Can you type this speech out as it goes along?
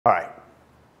All right,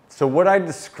 so would I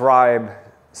describe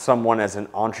someone as an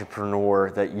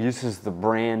entrepreneur that uses the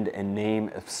brand and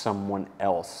name of someone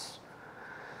else?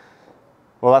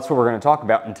 Well, that's what we're going to talk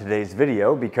about in today's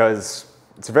video because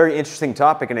it's a very interesting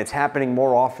topic and it's happening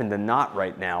more often than not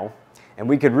right now. And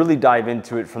we could really dive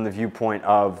into it from the viewpoint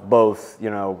of both,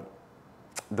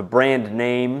 the brand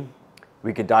name.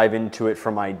 We could dive into it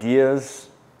from ideas,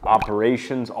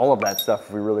 operations, all of that stuff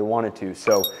if we really wanted to.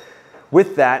 So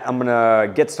with that, I'm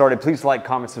gonna get started. Please like,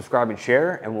 comment, subscribe, and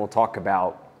share, and we'll talk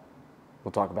about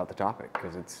the topic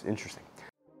because it's interesting.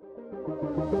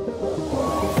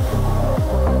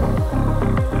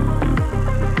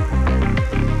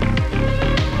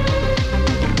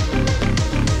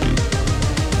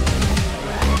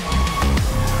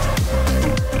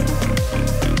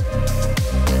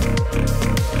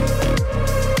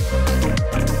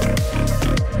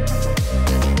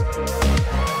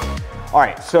 All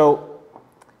right, so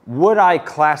would I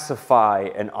classify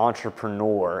an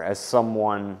entrepreneur as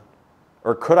someone,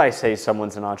 or could I say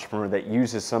someone's an entrepreneur that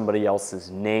uses somebody else's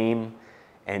name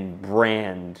and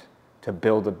brand to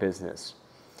build a business?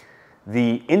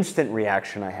 The instant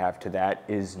reaction I have to that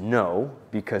is no,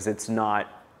 because it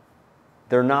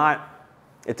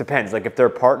depends. Like if they're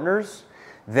partners,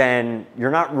 then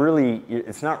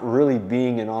it's not really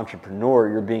being an entrepreneur,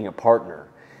 you're being a partner.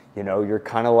 You're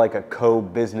kind of like a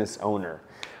co-business owner.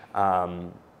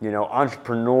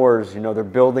 Entrepreneurs, they're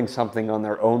building something on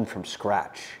their own from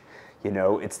scratch. They're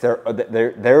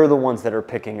the ones that are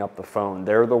picking up the phone.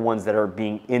 They're the ones that are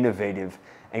being innovative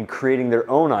and creating their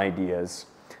own ideas.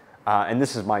 And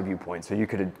this is my viewpoint, so you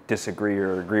could disagree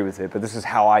or agree with it, but this is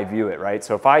how I view it, right?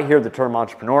 So if I hear the term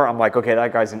entrepreneur, I'm like, okay,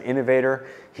 that guy's an innovator.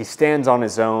 He stands on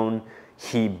his own.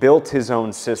 He built his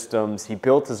own systems. He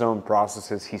built his own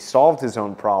processes. He solved his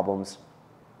own problems.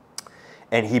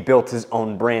 And he built his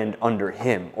own brand under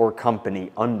him or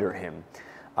company under him.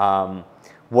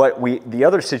 The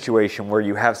other situation where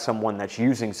you have someone that's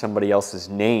using somebody else's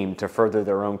name to further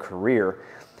their own career,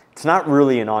 it's not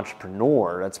really an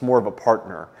entrepreneur. That's more of a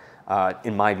partner,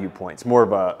 in my viewpoint. It's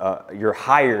more of you're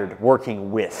hired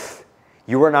working with.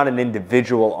 You are not an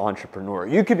individual entrepreneur.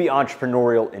 You could be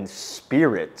entrepreneurial in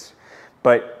spirit,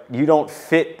 but you don't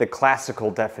fit the classical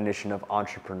definition of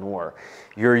entrepreneur.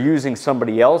 You're using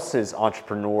somebody else's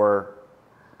entrepreneur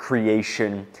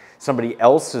creation, somebody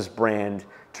else's brand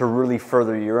to really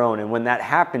further your own. And when that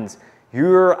happens,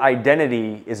 your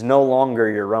identity is no longer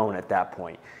your own at that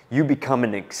point. You become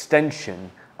an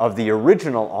extension of the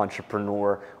original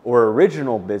entrepreneur or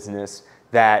original business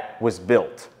that was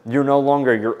built. You're no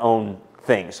longer your own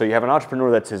thing. So you have an entrepreneur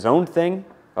that's his own thing,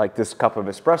 like this cup of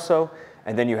espresso,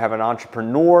 and then you have an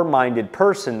entrepreneur-minded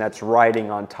person that's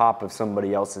riding on top of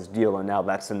somebody else's deal, and now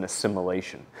that's an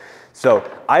assimilation. So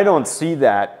I don't see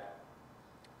that.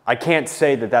 I can't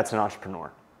say that that's an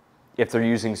entrepreneur if they're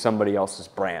using somebody else's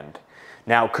brand.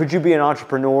 Now, could you be an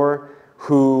entrepreneur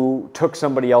who took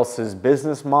somebody else's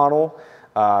business model,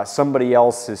 somebody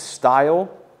else's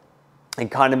style, and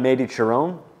kind of made it your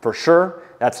own? For sure,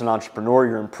 that's an entrepreneur.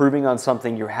 You're improving on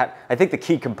something. I think the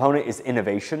key component is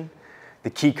innovation. The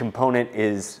key component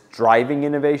is driving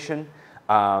innovation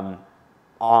on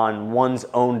one's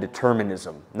own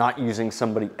determinism, not using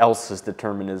somebody else's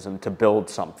determinism to build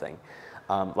something.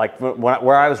 Like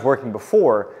where I was working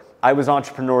before, I was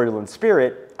entrepreneurial in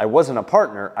spirit. I wasn't a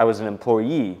partner, I was an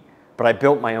employee, but I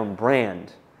built my own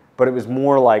brand. But it was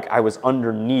more like I was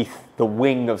underneath the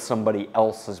wing of somebody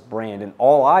else's brand, and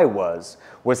all I was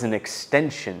an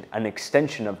extension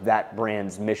of that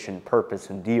brand's mission,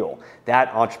 purpose, and deal.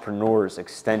 That entrepreneur's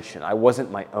extension. I wasn't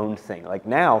my own thing. Like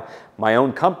now, my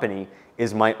own company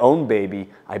is my own baby.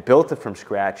 I built it from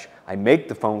scratch. I make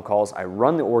the phone calls. I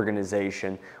run the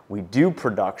organization. We do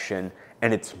production,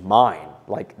 and it's mine.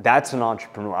 Like that's an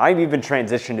entrepreneur. I've even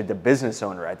transitioned into business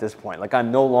owner at this point. Like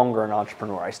I'm no longer an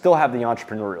entrepreneur. I still have the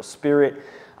entrepreneurial spirit.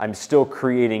 I'm still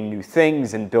creating new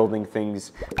things and building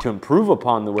things to improve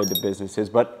upon the way the business is.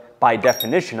 But by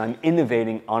definition, I'm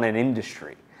innovating on an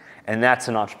industry. And that's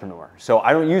an entrepreneur. So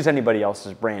I don't use anybody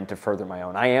else's brand to further my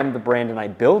own. I am the brand and I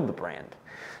build the brand.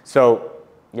 So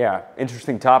yeah,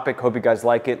 interesting topic. Hope you guys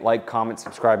like it. Like, comment,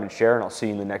 subscribe, and share, and I'll see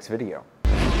you in the next video.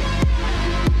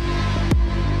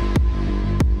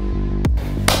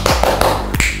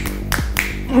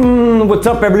 What's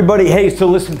up, everybody? Hey, so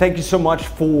listen, thank you so much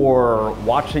for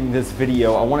watching this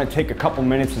video. I want to take a couple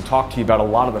minutes and talk to you about a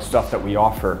lot of the stuff that we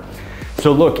offer.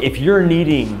 So look, if you're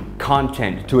needing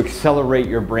content to accelerate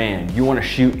your brand, you want to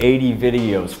shoot 80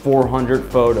 videos, 400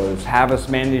 photos, have us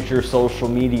manage your social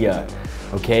media,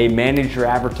 okay? Manage your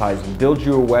advertising, build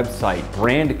you a website,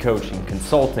 brand coaching,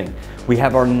 consulting. We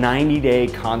have our 90-day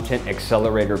content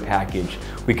accelerator package.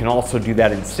 We can also do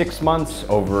that in 6 months,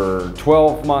 over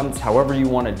 12 months, however you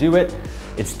want to do it.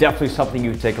 It's definitely something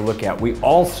you can take a look at. We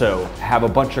also have a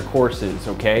bunch of courses,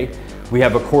 okay? We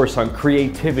have a course on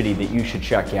creativity that you should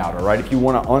check out, all right? If you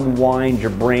want to unwind your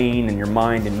brain and your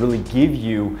mind and really give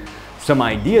you some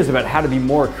ideas about how to be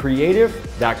more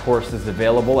creative, that course is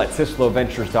available at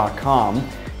sysloventures.com.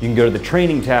 You can go to the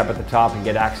training tab at the top and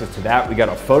get access to that. We got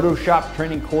a Photoshop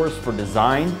training course for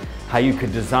design, how you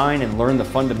could design and learn the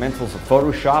fundamentals of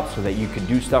Photoshop so that you could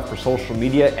do stuff for social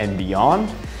media and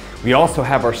beyond. We also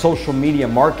have our social media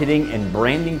marketing and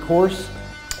branding course.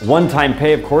 One-time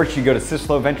pay, of course. You go to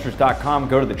sysloventures.com,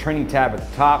 go to the training tab at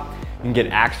the top, you can get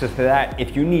access to that.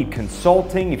 If you need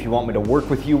consulting, if you want me to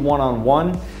work with you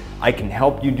one-on-one, I can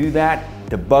help you do that,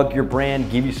 debug your brand,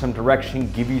 give you some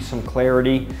direction, give you some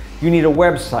clarity. You need a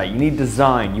website, you need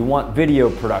design, you want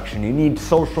video production, you need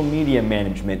social media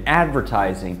management,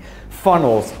 advertising,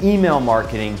 funnels, email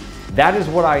marketing. That is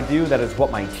what I do, that is what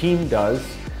my team does.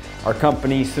 Our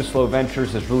company, Syslo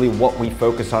Ventures, is really what we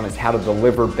focus on, is how to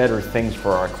deliver better things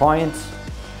for our clients.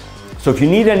 So if you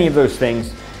need any of those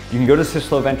things, you can go to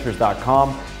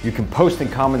sysloventures.com. You can post in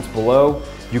comments below.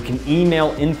 You can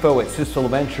email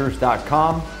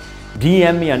info@sysloventures.com.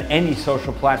 DM me on any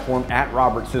social platform at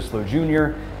Robert Syslo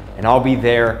Jr. and I'll be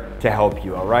there to help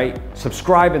you, all right?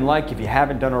 Subscribe and like if you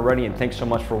haven't done already, and thanks so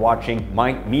much for watching.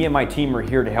 Me and my team are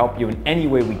here to help you in any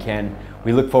way we can.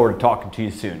 We look forward to talking to you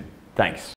soon. Thanks.